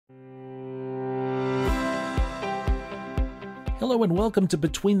Hello and welcome to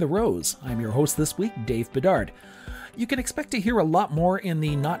Between the Rows. I'm your host this week, Dave Bedard. You can expect to hear a lot more in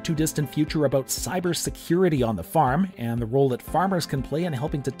the not-too-distant future about cybersecurity on the farm and the role that farmers can play in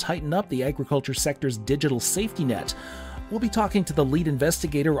helping to tighten up the agriculture sector's digital safety net. We'll be talking to the lead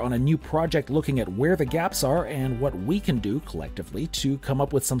investigator on a new project looking at where the gaps are and what we can do collectively to come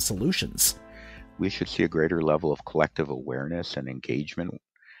up with some solutions. We should see a greater level of collective awareness and engagement,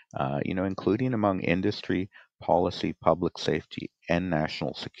 including among industry, policy, public safety, and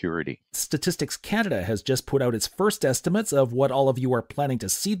national security. Statistics Canada has just put out its first estimates of what all of you are planning to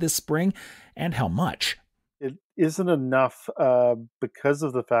see this spring and how much. It isn't enough because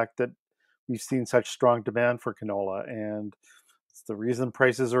of the fact that we've seen such strong demand for canola, and it's the reason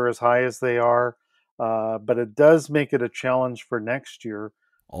prices are as high as they are, but it does make it a challenge for next year.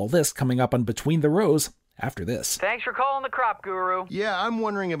 All this coming up on Between the Rows after this. Thanks for calling the Crop Guru. Yeah, I'm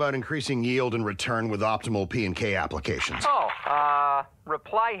wondering about increasing yield and return with optimal P&K applications.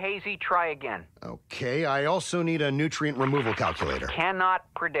 Reply hazy, try again. Okay, I also need a nutrient removal calculator. Cannot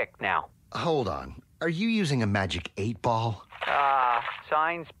predict now. Hold on. Are you using a magic 8-ball?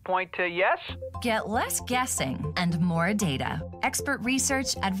 Signs point to yes. Get less guessing and more data. Expert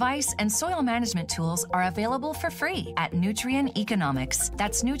research, advice, and soil management tools are available for free at Nutrien Economics.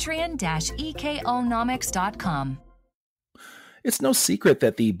 That's nutrien-economics.com. It's no secret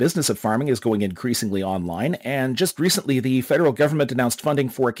that the business of farming is going increasingly online, and just recently the federal government announced funding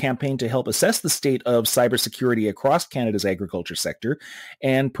for a campaign to help assess the state of cybersecurity across Canada's agriculture sector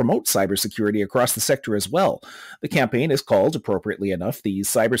and promote cybersecurity across the sector as well. The campaign is called, appropriately enough, the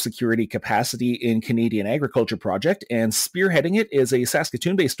Cybersecurity Capacity in Canadian Agriculture Project, and spearheading it is a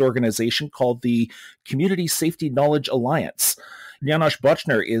Saskatoon-based organization called the Community Safety Knowledge Alliance. Janos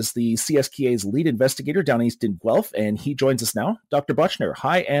Botschner is the CSKA's lead investigator down east in Guelph, and he joins us now. Dr. Botschner,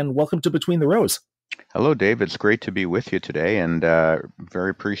 hi, and welcome to Between the Rows. Hello, Dave. It's great to be with you today, and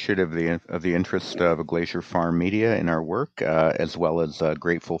very appreciative of the interest of Glacier Farm Media in our work, as well as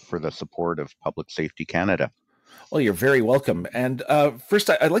grateful for the support of Public Safety Canada. Well, you're very welcome. And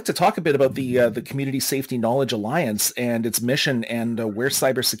first, I'd like to talk a bit about the Community Safety Knowledge Alliance and its mission and where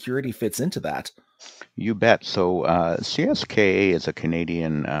cybersecurity fits into that. You bet. So CSKA is a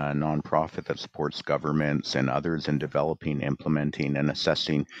Canadian nonprofit that supports governments and others in developing, implementing, and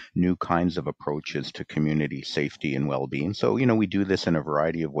assessing new kinds of approaches to community safety and well-being. So, we do this in a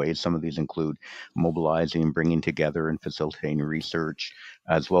variety of ways. Some of these include mobilizing, bringing together, and facilitating research,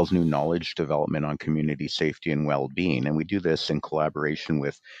 as well as new knowledge development on community safety and well-being. And we do this in collaboration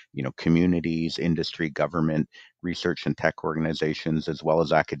with, communities, industry, government, research and tech organizations, as well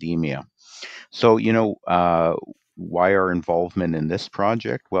as academia. So, why our involvement in this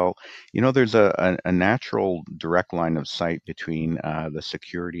project? Well, there's a natural direct line of sight between the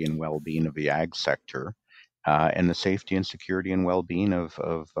security and well-being of the ag sector and the safety and security and well-being of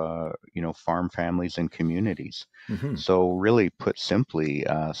farm families and communities. Mm-hmm. So really put simply,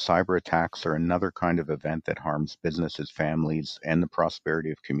 cyber attacks are another kind of event that harms businesses, families, and the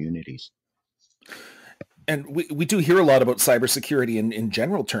prosperity of communities. And we do hear a lot about cybersecurity in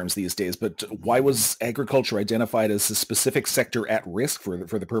general terms these days, but why was agriculture identified as a specific sector at risk for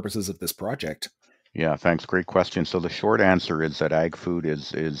the purposes of this project? Yeah, thanks. Great question. So the short answer is that ag food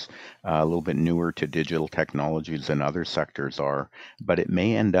is a little bit newer to digital technologies than other sectors are, but it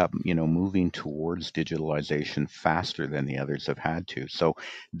may end up, moving towards digitalization faster than the others have had to. So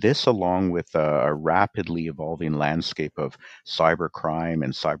this, along with a rapidly evolving landscape of cybercrime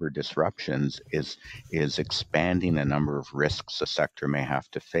and cyber disruptions, is expanding the number of risks the sector may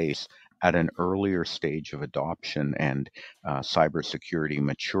have to face at an earlier stage of adoption and cybersecurity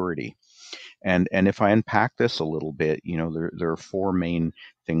maturity. And if I unpack this a little bit, there are four main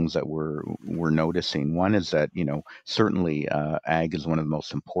things that we're noticing. One is that, certainly ag is one of the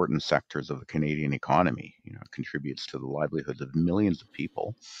most important sectors of the Canadian economy. It contributes to the livelihoods of millions of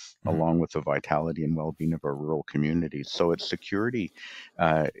people, along with the vitality and well-being of our rural communities. So its security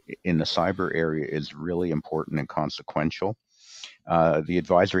in the cyber area is really important and consequential. The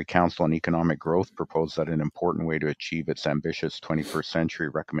Advisory Council on Economic Growth proposed that an important way to achieve its ambitious 21st century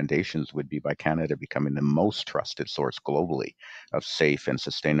recommendations would be by Canada becoming the most trusted source globally of safe and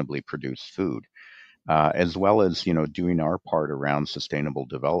sustainably produced food, as well as, doing our part around sustainable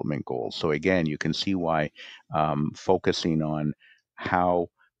development goals. So again, you can see why focusing on how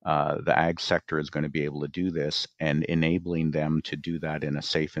the ag sector is going to be able to do this and enabling them to do that in a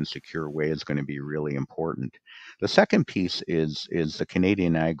safe and secure way is going to be really important. The second piece is the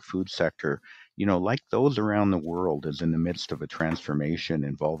Canadian ag food sector like those around the world, is in the midst of a transformation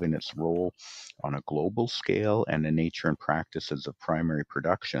involving its role on a global scale and the nature and practices of primary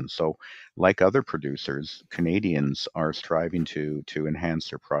production. So, like other producers, Canadians are striving to enhance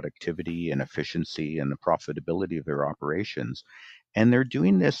their productivity and efficiency and the profitability of their operations. And they're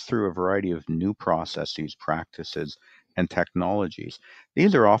doing this through a variety of new processes, practices, and technologies.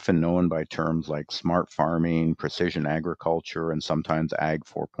 These are often known by terms like smart farming, precision agriculture, and sometimes Ag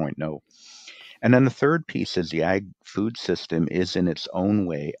 4.0. And then the third piece is the ag food system is in its own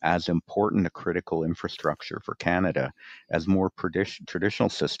way as important a critical infrastructure for Canada as more traditional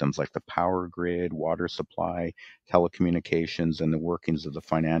systems like the power grid, water supply, telecommunications, and the workings of the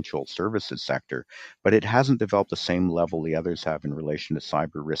financial services sector. But it hasn't developed the same level the others have in relation to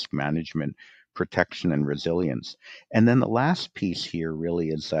cyber risk management, protection, and resilience. And then the last piece here really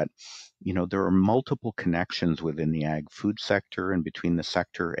is that there are multiple connections within the ag food sector and between the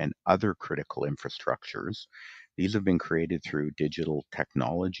sector and other critical infrastructures. These have been created through digital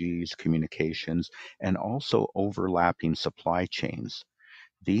technologies, communications, and also overlapping supply chains.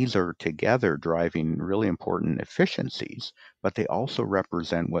 These are together driving really important efficiencies, but they also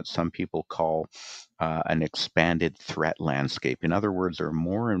represent what some people call an expanded threat landscape. In other words, there are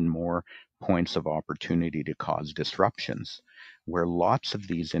more and more points of opportunity to cause disruptions. Where lots of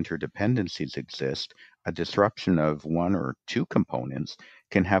these interdependencies exist, a disruption of one or two components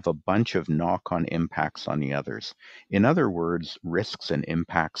can have a bunch of knock on impacts on the others. In other words, risks and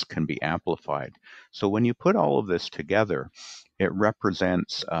impacts can be amplified. So when you put all of this together, it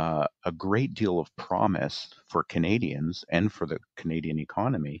represents a great deal of promise for Canadians and for the Canadian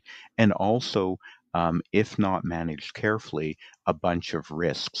economy, and also, if not managed carefully, a bunch of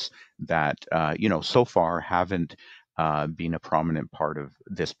risks that so far haven't been a prominent part of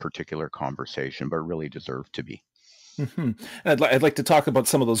this particular conversation, but really deserve to be. Mm-hmm. I'd like to talk about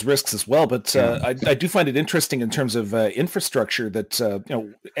some of those risks as well, but I do find it interesting in terms of infrastructure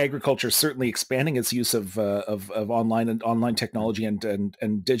that agriculture is certainly expanding its use of online technology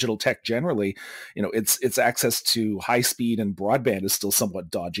and digital tech generally. Its access to high speed and broadband is still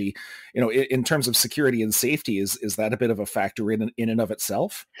somewhat dodgy. In terms of security and safety, is that a bit of a factor in and of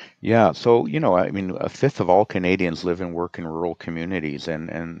itself? Yeah, so a fifth of all Canadians live and work in rural communities, and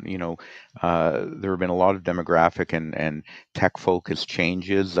there have been a lot of demographic and tech-focused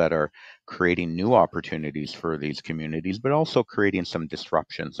changes that are creating new opportunities for these communities, but also creating some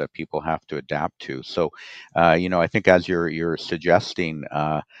disruptions that people have to adapt to. So, I think as you're suggesting,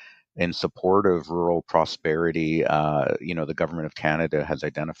 in support of rural prosperity, the government of Canada has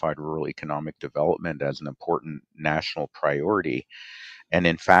identified rural economic development as an important national priority. And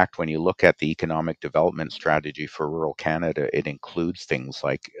in fact, when you look at the economic development strategy for rural Canada, it includes things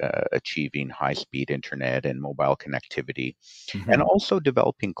like achieving high-speed internet and mobile connectivity, and Mm-hmm. also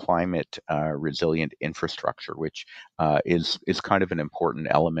developing climate resilient infrastructure, which is kind of an important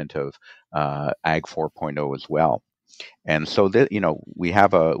element of Ag 4.0 as well. And so that we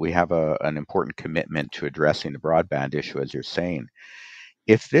have an important commitment to addressing the broadband issue, as you're saying.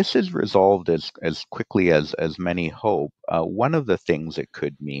 If this is resolved as quickly as many hope, one of the things it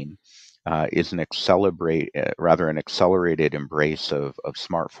could mean is an accelerated embrace of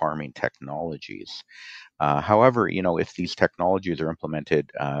smart farming technologies. However, if these technologies are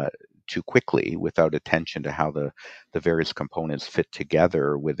implemented too quickly without attention to how the various components fit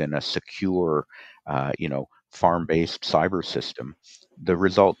together within a secure, farm-based cyber system, the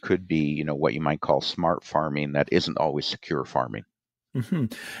result could be, what you might call smart farming that isn't always secure farming. Mm-hmm.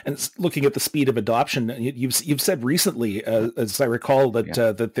 And looking at the speed of adoption, you've said recently, as I recall, that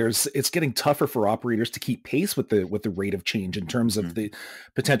Yeah. that it's getting tougher for operators to keep pace with the rate of change in terms of Mhm. the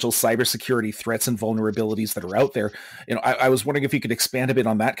potential cybersecurity threats and vulnerabilities that are out there. I was wondering if you could expand a bit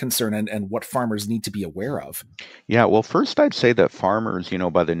on that concern and what farmers need to be aware of. Yeah, well, first I'd say that farmers,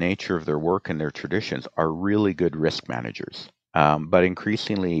 by the nature of their work and their traditions, are really good risk managers. But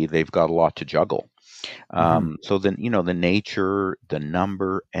increasingly, they've got a lot to juggle. Mm-hmm. So then, the nature, the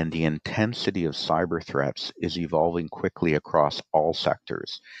number, and the intensity of cyber threats is evolving quickly across all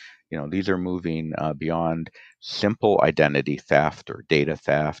sectors. These are moving beyond simple identity theft or data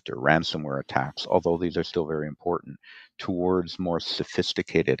theft or ransomware attacks, although these are still very important, towards more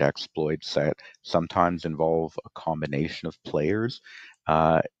sophisticated exploits that sometimes involve a combination of players,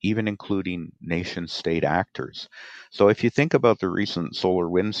 even including nation state actors. So if you think about the recent solar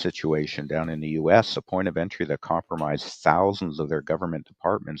wind situation down in the US, a point of entry that compromised thousands of their government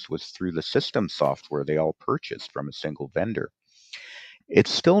departments was through the system software they all purchased from a single vendor.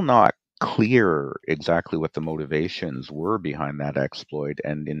 It's still not clear exactly what the motivations were behind that exploit,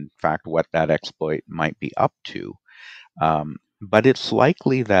 and in fact, what that exploit might be up to. But it's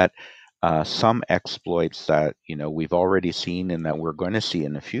likely that some exploits that we've already seen and that we're going to see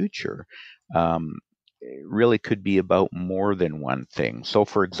in the future really could be about more than one thing. So,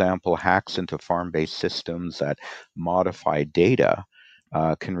 for example, hacks into farm-based systems that modify data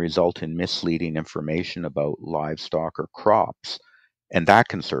can result in misleading information about livestock or crops. And that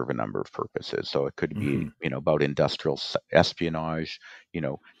can serve a number of purposes. So it could be, about industrial espionage,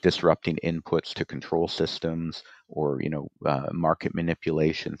 disrupting inputs to control systems, or market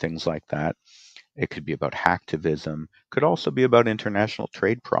manipulation, things like that. It could be about hacktivism. Could also be about international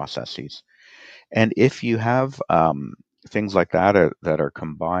trade processes. And if you have things like that are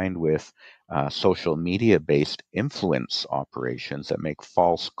combined with social media-based influence operations that make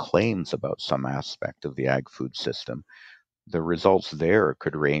false claims about some aspect of the ag-food system, the results there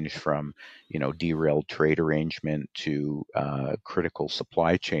could range from, derailed trade arrangement to critical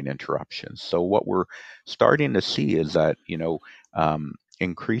supply chain interruptions. So what we're starting to see is that,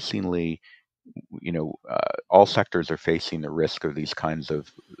 increasingly, all sectors are facing the risk of these kinds of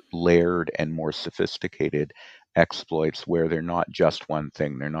layered and more sophisticated exploits where they're not just one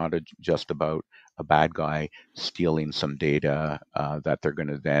thing. They're not just about a bad guy stealing some data that they're going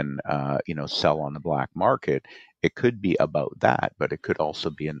to then, sell on the black market. It could be about that, but it could also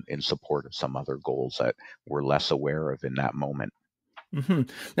be in support of some other goals that we're less aware of in that moment. Mm-hmm.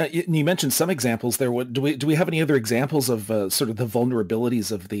 Now, you mentioned some examples there. What do we have any other examples of sort of the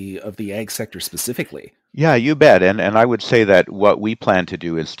vulnerabilities of the ag sector specifically? Yeah, you bet. And I would say that what we plan to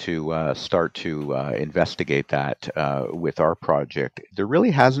do is to start to investigate that with our project. There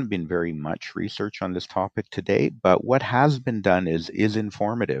really hasn't been very much research on this topic to date, but what has been done is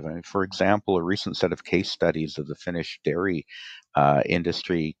informative. I mean, for example, a recent set of case studies of the Finnish dairy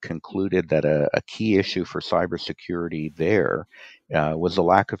industry concluded that a key issue for cybersecurity there was the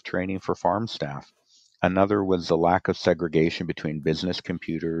lack of training for farm staff. Another was the lack of segregation between business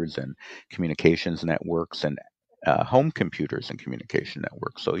computers and communications networks and home computers and communication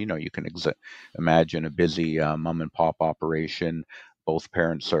networks. So, you can imagine a busy mom and pop operation. Both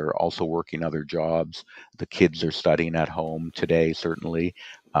parents are also working other jobs. The kids are studying at home today, certainly,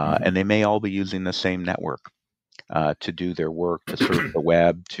 and they may all be using the same network to do their work, to surf the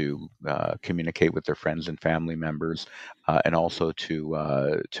web, to communicate with their friends and family members, and also to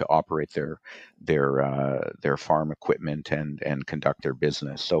operate their farm equipment and conduct their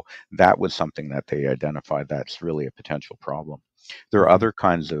business. So that was something that they identified that's really a potential problem. There are other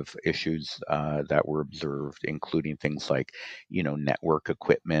kinds of issues that were observed, including things like, network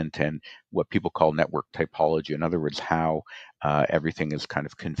equipment and what people call network typology. In other words, how everything is kind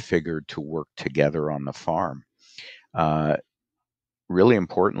of configured to work together on the farm. Really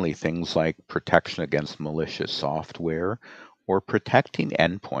importantly, things like protection against malicious software or protecting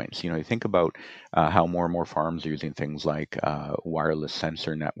endpoints. You think about how more and more farms are using things like wireless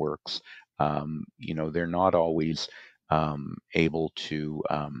sensor networks. They're not always able to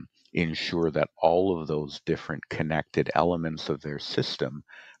ensure that all of those different connected elements of their system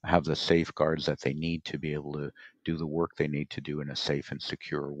have the safeguards that they need to be able to do the work they need to do in a safe and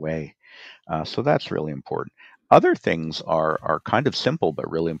secure way. So that's really important. Other things are kind of simple, but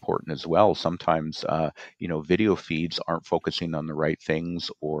really important as well. Sometimes, video feeds aren't focusing on the right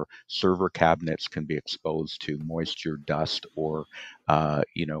things, or server cabinets can be exposed to moisture, dust, or,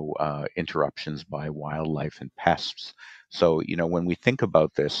 interruptions by wildlife and pests. So, when we think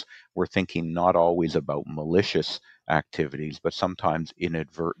about this, we're thinking not always about malicious activities, but sometimes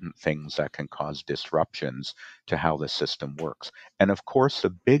inadvertent things that can cause disruptions to how the system works. And of course, the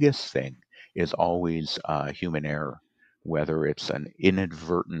biggest thing is always human error, whether it's an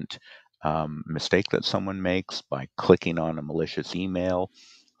inadvertent mistake that someone makes by clicking on a malicious email,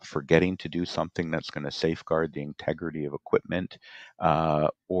 forgetting to do something that's going to safeguard the integrity of equipment,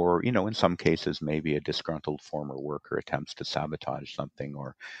 or, in some cases, maybe a disgruntled former worker attempts to sabotage something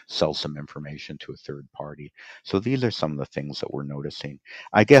or sell some information to a third party. So these are some of the things that we're noticing.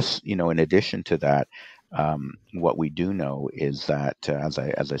 I guess, in addition to that, what we do know is that, as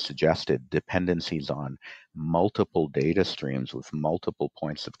I suggested, dependencies on multiple data streams with multiple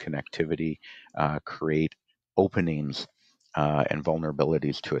points of connectivity create openings and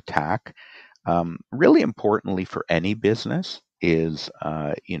vulnerabilities to attack. Really importantly for any business is,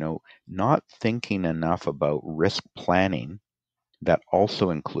 not thinking enough about risk planning that also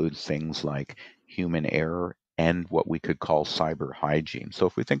includes things like human error and what we could call cyber hygiene. So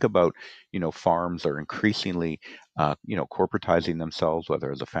if we think about, farms are increasingly, corporatizing themselves,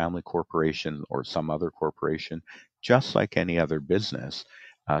 whether as a family corporation or some other corporation, just like any other business.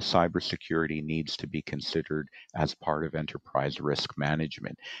 cybersecurity needs to be considered as part of enterprise risk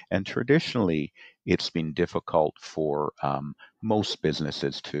management. And traditionally, it's been difficult for most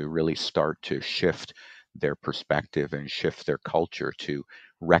businesses to really start to shift their perspective and shift their culture to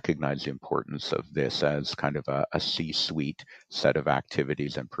recognize the importance of this as kind of a C-suite set of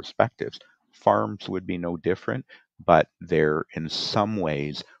activities and perspectives. Farms would be no different, but they're in some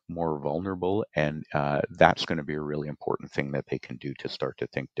ways more vulnerable, and that's going to be a really important thing that they can do to start to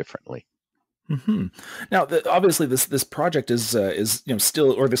think differently. Mm-hmm. Now, obviously, this project is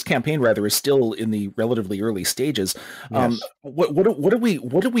still, or this campaign rather, is still in the relatively early stages. Yes. What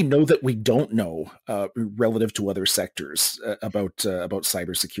do we know that we don't know relative to other sectors about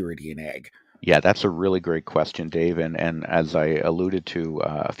cybersecurity and ag? Yeah, that's a really great question, Dave. And as I alluded to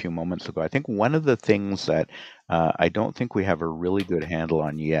a few moments ago, I think one of the things that I don't think we have a really good handle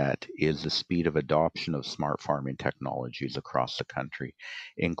on yet is the speed of adoption of smart farming technologies across the country,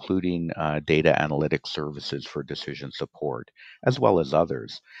 including data analytics services for decision support, as well as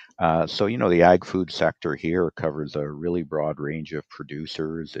others. So, the ag food sector here covers a really broad range of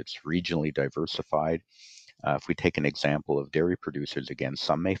producers. It's regionally diversified. If we take an example of dairy producers again,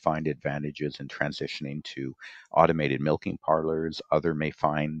 some may find advantages in transitioning to automated milking parlors. Others may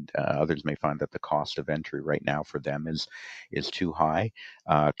find that the cost of entry right now for them is too high.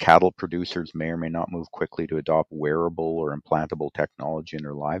 Cattle producers may or may not move quickly to adopt wearable or implantable technology in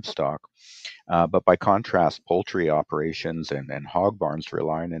their livestock. But by contrast, poultry operations and hog barns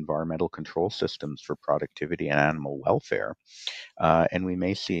rely on environmental control systems for productivity and animal welfare. And we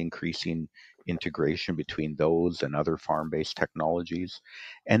may see increasing integration between those and other farm-based technologies.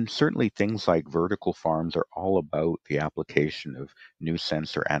 And certainly things like vertical farms are all about the application of new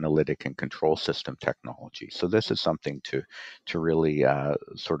sensor analytic and control system technology. So this is something to really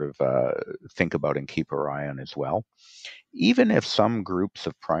think about and keep our eye on as well. Even if some groups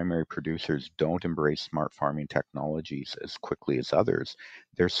of primary producers don't embrace smart farming technologies as quickly as others,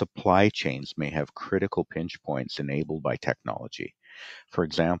 their supply chains may have critical pinch points enabled by technology. For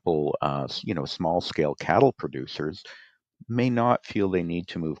example, small-scale cattle producers may not feel they need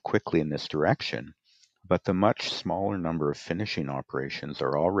to move quickly in this direction, but the much smaller number of finishing operations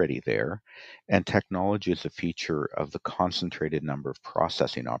are already there, and technology is a feature of the concentrated number of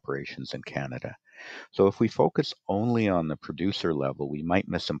processing operations in Canada. So if we focus only on the producer level, we might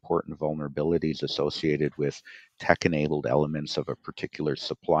miss important vulnerabilities associated with tech-enabled elements of a particular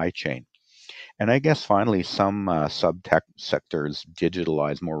supply chain. And I guess finally, some sub-tech sectors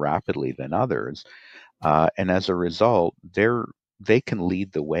digitalize more rapidly than others. And as a result, they can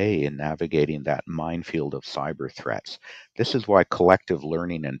lead the way in navigating that minefield of cyber threats. This is why collective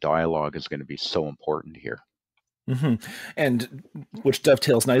learning and dialogue is going to be so important here. Mm-hmm. And which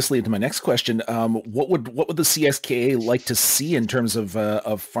dovetails nicely into my next question. What would the CSKA like to see in terms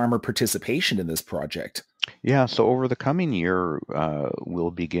of farmer participation in this project? Yeah, so over the coming year,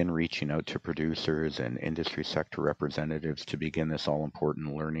 we'll begin reaching out to producers and industry sector representatives to begin this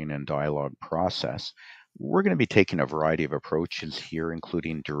all-important learning and dialogue process. We're going to be taking a variety of approaches here,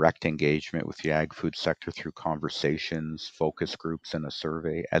 including direct engagement with the ag food sector through conversations, focus groups, and a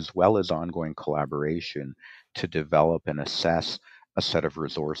survey, as well as ongoing collaboration to develop and assess a set of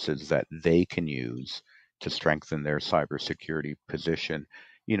resources that they can use to strengthen their cybersecurity position.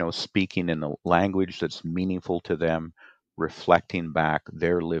 Speaking in a language that's meaningful to them, reflecting back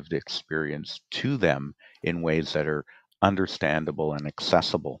their lived experience to them in ways that are understandable and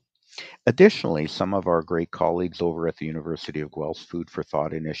accessible. Additionally, some of our great colleagues over at the University of Guelph's Food for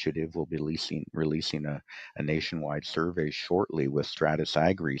Thought initiative will be releasing a nationwide survey shortly with Stratus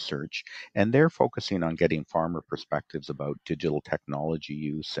Ag Research, and they're focusing on getting farmer perspectives about digital technology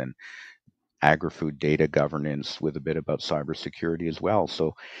use and agri-food data governance with a bit about cybersecurity as well.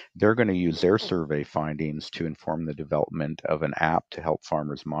 So they're going to use their survey findings to inform the development of an app to help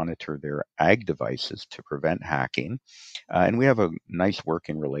farmers monitor their ag devices to prevent hacking. And we have a nice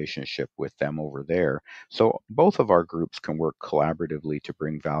working relationship with them over there. So both of our groups can work collaboratively to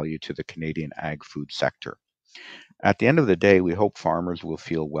bring value to the Canadian ag food sector. At the end of the day, we hope farmers will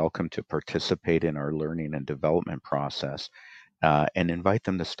feel welcome to participate in our learning and development process, and invite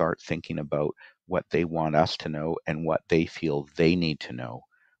them to start thinking about what they want us to know and what they feel they need to know.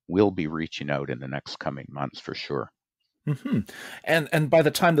 We'll be reaching out in the next coming months for sure. Mm-hmm. And by the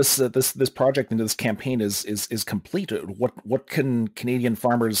time this project and this campaign is complete, what can Canadian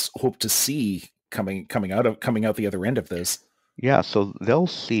farmers hope to see coming out the other end of this? Yeah, so they'll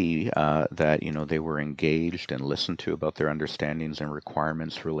see that they were engaged and listened to about their understandings and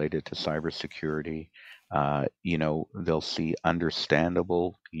requirements related to cybersecurity. They'll see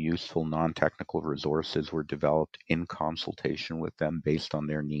understandable, useful, non-technical resources were developed in consultation with them based on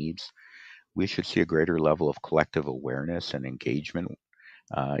their needs. We should see a greater level of collective awareness and engagement,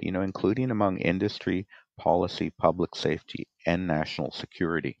 including among industry, policy, public safety, and national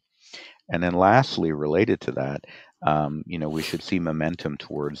security. And then lastly, related to that, we should see momentum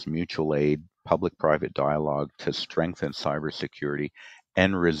towards mutual aid, public-private dialogue to strengthen cybersecurity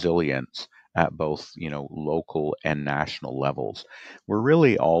and resilience at both, local and national levels. We're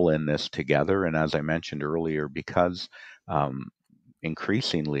really all in this together. And as I mentioned earlier, because um,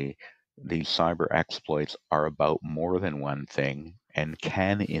 increasingly these cyber exploits are about more than one thing and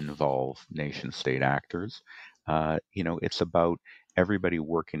can involve nation state actors, it's about everybody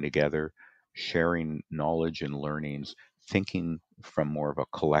working together, sharing knowledge and learnings, thinking from more of a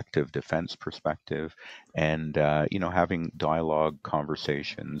collective defense perspective, and having dialogue,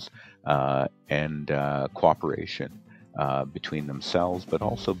 conversations, and cooperation between themselves, but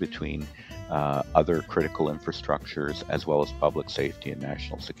also between other critical infrastructures, as well as public safety and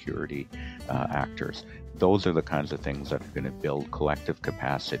national security actors. Those are the kinds of things that are going to build collective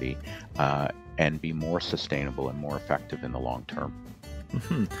capacity and be more sustainable and more effective in the long term.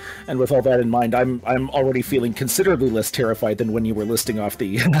 Mm-hmm. And with all that in mind, I'm already feeling considerably less terrified than when you were listing off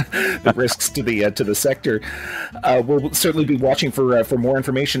the the risks to the sector. We'll certainly be watching for more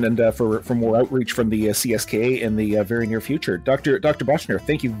information and for more outreach from the CSKA in the very near future. Dr. Botschner,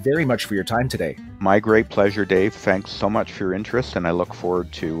 thank you very much for your time today. My great pleasure, Dave. Thanks so much for your interest, and I look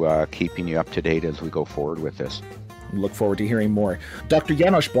forward to keeping you up to date as we go forward with this. Look forward to hearing more. Dr.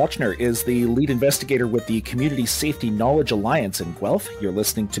 Janos Botschner is the lead investigator with the Community Safety Knowledge Alliance in Guelph. You're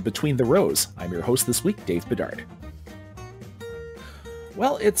listening to Between the Rows. I'm your host this week, Dave Bedard.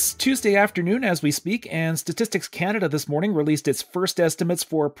 Well, it's Tuesday afternoon as we speak, and Statistics Canada this morning released its first estimates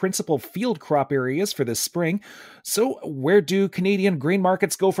for principal field crop areas for this spring. So where do Canadian grain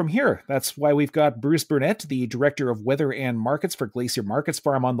markets go from here? That's why we've got Bruce Burnett, the Director of Weather and Markets for Glacier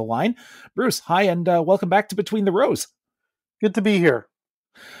MarketsFarm on the line. Bruce, hi, and welcome back to Between the Rows. Good to be here.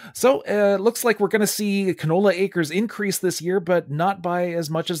 So looks like we're going to see canola acres increase this year, but not by as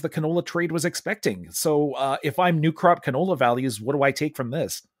much as the canola trade was expecting. So if I'm new crop canola values, what do I take from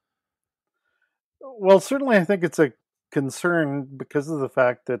this? Well, certainly I think it's a concern because of the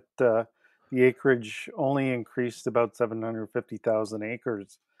fact that the acreage only increased about 750,000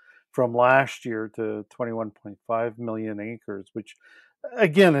 acres from last year to 21.5 million acres, which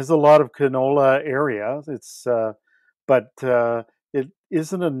again is a lot of canola area. But it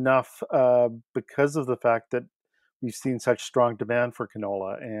isn't enough because of the fact that we've seen such strong demand for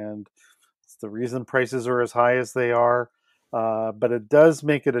canola, and it's the reason prices are as high as they are. But it does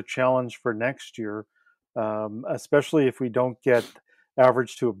make it a challenge for next year, especially if we don't get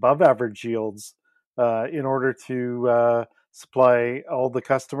average to above average yields in order to supply all the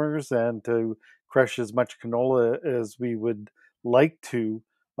customers and to crush as much canola as we would like to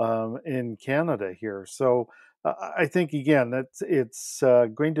in Canada here. So I think, again, that it's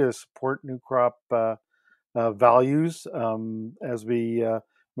going to support new crop values as we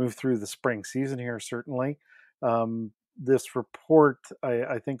move through the spring season here, certainly. This report,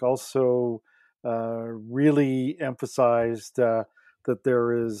 I think, also really emphasized that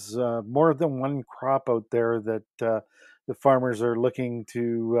there is more than one crop out there that the farmers are looking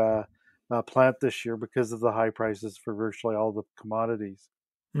to plant this year because of the high prices for virtually all the commodities.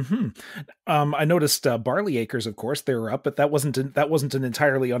 Mm-hmm. I noticed barley acres, of course, they were up, but that wasn't an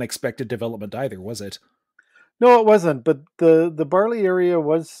entirely unexpected development either, was it? No, it wasn't. But the barley area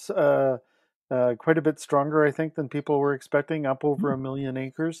was quite a bit stronger, I think, than people were expecting, up over 1 million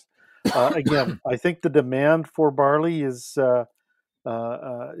acres. Again, I think the demand for barley is going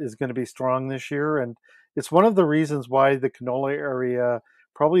to be strong this year, and it's one of the reasons why the canola area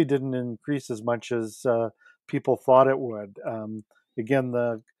probably didn't increase as much as people thought it would. Again,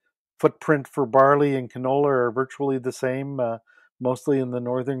 the footprint for barley and canola are virtually the same, mostly in the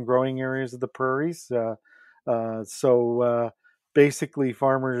northern growing areas of the prairies. So basically,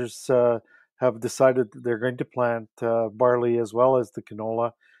 farmers have decided that they're going to plant barley as well as the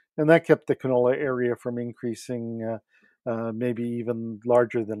canola, and that kept the canola area from increasing maybe even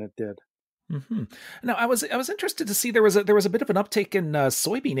larger than it did. Mm-hmm. Now, I was interested to see there was a bit of an uptake in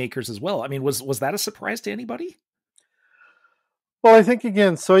soybean acres as well. I mean, was that a surprise to anybody? Well, I think,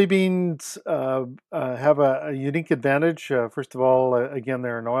 again, soybeans have a unique advantage. First of all, again,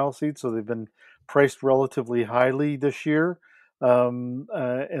 they're an oilseed, so they've been priced relatively highly this year. And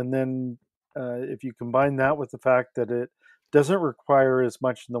then if you combine that with the fact that doesn't require as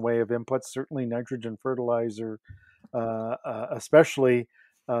much in the way of inputs. Certainly, nitrogen fertilizer, especially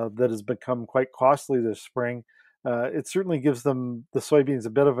that has become quite costly this spring. It certainly gives the soybeans a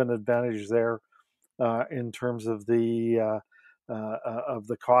bit of an advantage there in terms of the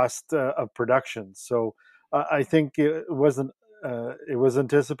cost of production. So I think it was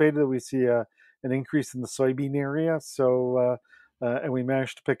anticipated that we see an increase in the soybean area. So and we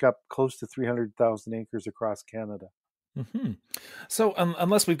managed to pick up close to 300,000 acres across Canada. Mm-hmm. So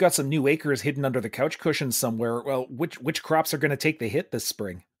unless we've got some new acres hidden under the couch cushions somewhere, well, which crops are going to take the hit this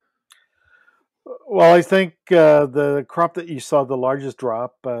spring? Well, I think the crop that you saw the largest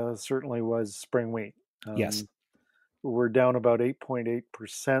drop certainly was spring wheat. Yes. We're down about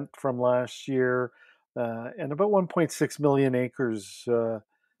 8.8% from last year, and about 1.6 million acres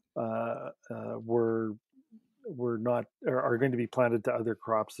were not are going to be planted to other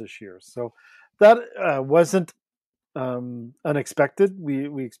crops this year. So that wasn't unexpected.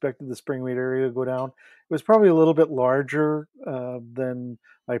 We expected the spring wheat area to go down. It was probably a little bit larger than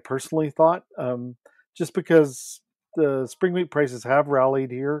I personally thought, just because the spring wheat prices have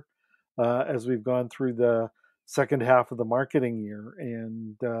rallied here as we've gone through the second half of the marketing year,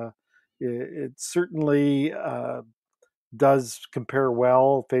 and it certainly does compare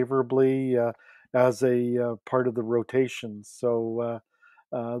favorably as a part of the rotation. So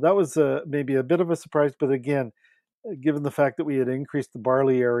that was maybe a bit of a surprise, but again, given the fact that we had increased the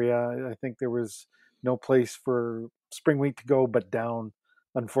barley area, I think there was no place for spring wheat to go but down,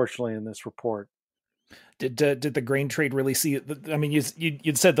 unfortunately, in this report. Did the grain trade really see it? I mean,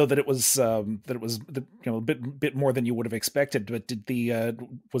 you'd said though that it was a bit more than you would have expected. But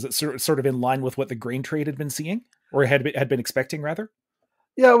was it sort of in line with what the grain trade had been seeing, or had been expecting rather?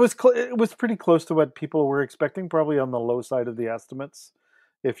 Yeah, it was pretty close to what people were expecting, probably on the low side of the estimates.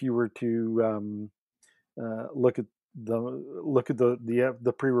 If you were to look at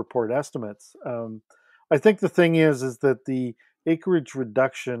the pre-report estimates, I think the thing is that the acreage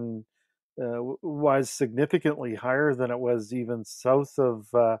reduction was significantly higher than it was even south of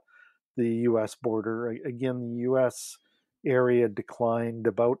the U.S. border. Again, the U.S. area declined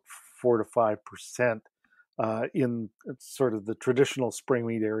about 4 to 5% in sort of the traditional spring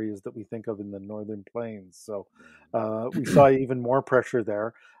wheat areas that we think of in the Northern Plains. So we saw even more pressure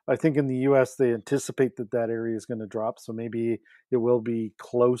there. I think in the U.S. they anticipate that area is going to drop, so maybe it will be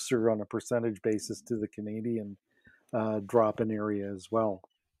closer on a percentage basis to the Canadian drop in area as well.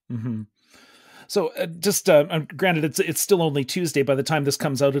 Mm-hmm. So granted, it's still only Tuesday. By the time this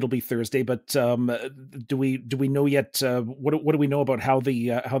comes out, it'll be Thursday. But do we know yet? What do we know about how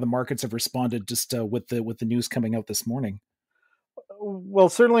the markets have responded just with the news coming out this morning? Well,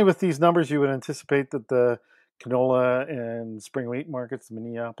 certainly with these numbers, you would anticipate that the canola and spring wheat markets, the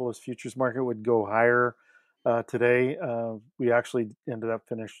Minneapolis futures market, would go higher today. We actually ended up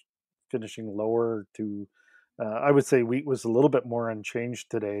finishing lower to. I would say wheat was a little bit more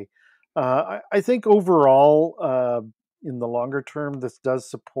unchanged today. I think overall, in the longer term, this does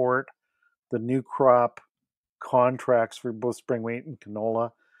support the new crop contracts for both spring wheat and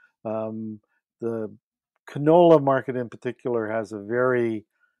canola. The canola market in particular has a very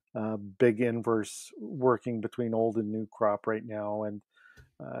big inverse working between old and new crop right now. And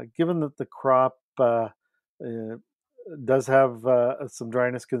given that the crop does have some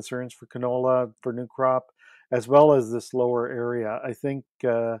dryness concerns for canola for new crop, as well as this lower area, I think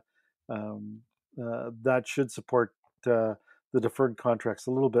that should support the deferred contracts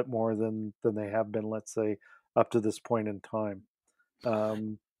a little bit more than they have been, let's say, up to this point in time.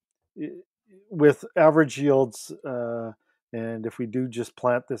 With average yields, and if we do just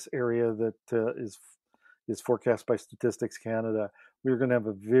plant this area that is forecast by Statistics Canada, we're going to have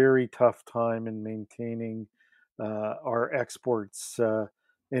a very tough time in maintaining our exports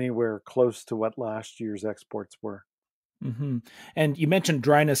anywhere close to what last year's exports were. Mm-hmm. And you mentioned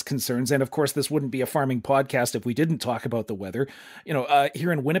dryness concerns, and of course, this wouldn't be a farming podcast if we didn't talk about the weather.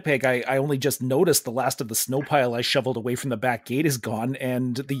 Here in Winnipeg, I only just noticed the last of the snow pile I shoveled away from the back gate is gone,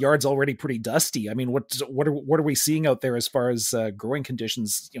 and the yard's already pretty dusty. I mean, what are we seeing out there as far as growing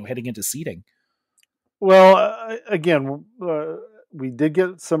conditions, heading into seeding? Well, again, we did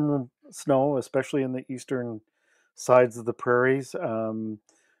get some snow, especially in the eastern sides of the prairies.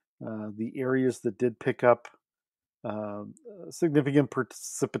 The areas that did pick up significant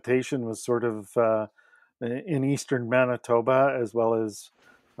precipitation was sort of in eastern Manitoba as well as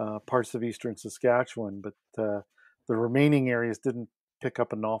parts of eastern Saskatchewan, but the remaining areas didn't pick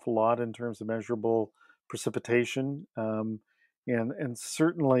up an awful lot in terms of measurable precipitation. And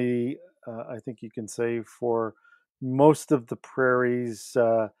certainly, I think you can say for most of the prairies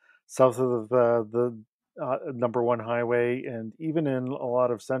south of the number one highway, and even in a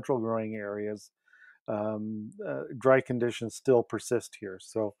lot of central growing areas, dry conditions still persist here.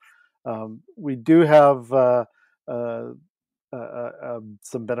 So we do have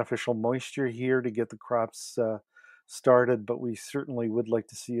some beneficial moisture here to get the crops started, but we certainly would like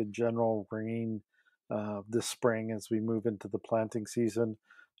to see a general rain this spring as we move into the planting season.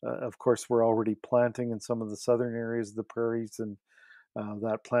 Of course, we're already planting in some of the southern areas of the prairies, and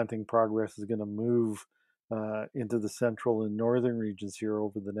that planting progress is going to move into the central and northern regions here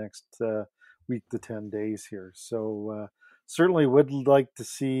over the next week to 10 days here. So certainly would like to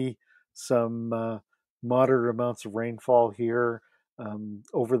see some moderate amounts of rainfall here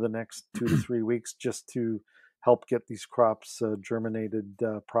over the next 2 to 3 weeks, just to help get these crops germinated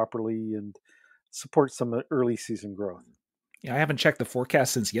properly and support some early season growth. Yeah, I haven't checked the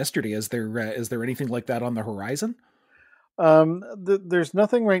forecast since yesterday. Is there anything like that on the horizon? There's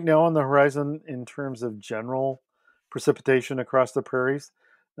nothing right now on the horizon in terms of general precipitation across the prairies.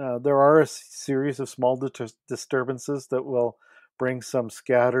 There are a series of small disturbances that will bring some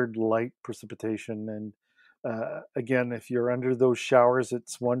scattered light precipitation. And again, if you're under those showers,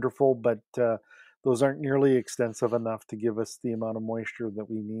 it's wonderful, but those aren't nearly extensive enough to give us the amount of moisture that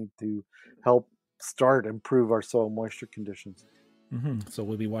we need to help improve our soil moisture conditions. Mm-hmm. So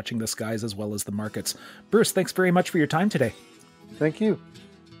we'll be watching the skies as well as the markets. Bruce, thanks very much for your time today. Thank you.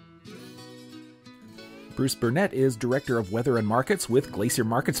 Bruce Burnett is Director of Weather and Markets with Glacier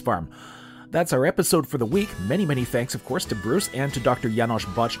MarketsFarm. That's our episode for the week. Many, many thanks, of course, to Bruce and to Dr. Janos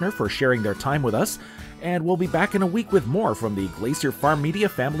Botschner for sharing their time with us. And we'll be back in a week with more from the Glacier Farm Media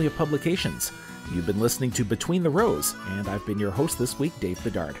family of publications. You've been listening to Between the Rows, and I've been your host this week, Dave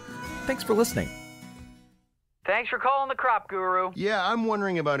Bedard. Thanks for listening. Thanks for calling the Crop Guru. Yeah, I'm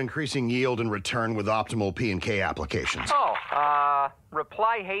wondering about increasing yield and return with optimal P&K applications.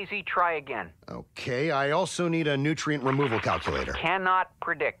 Reply hazy, try again. Okay, I also need a nutrient removal calculator. Cannot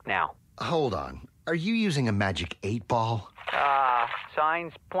predict now. Hold on. Are you using a magic 8-ball?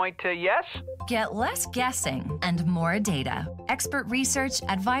 Signs point to yes? Get less guessing and more data. Expert research,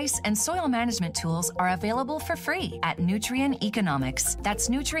 advice, and soil management tools are available for free at Nutrien Economics. That's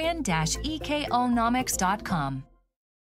nutrien-economics.com.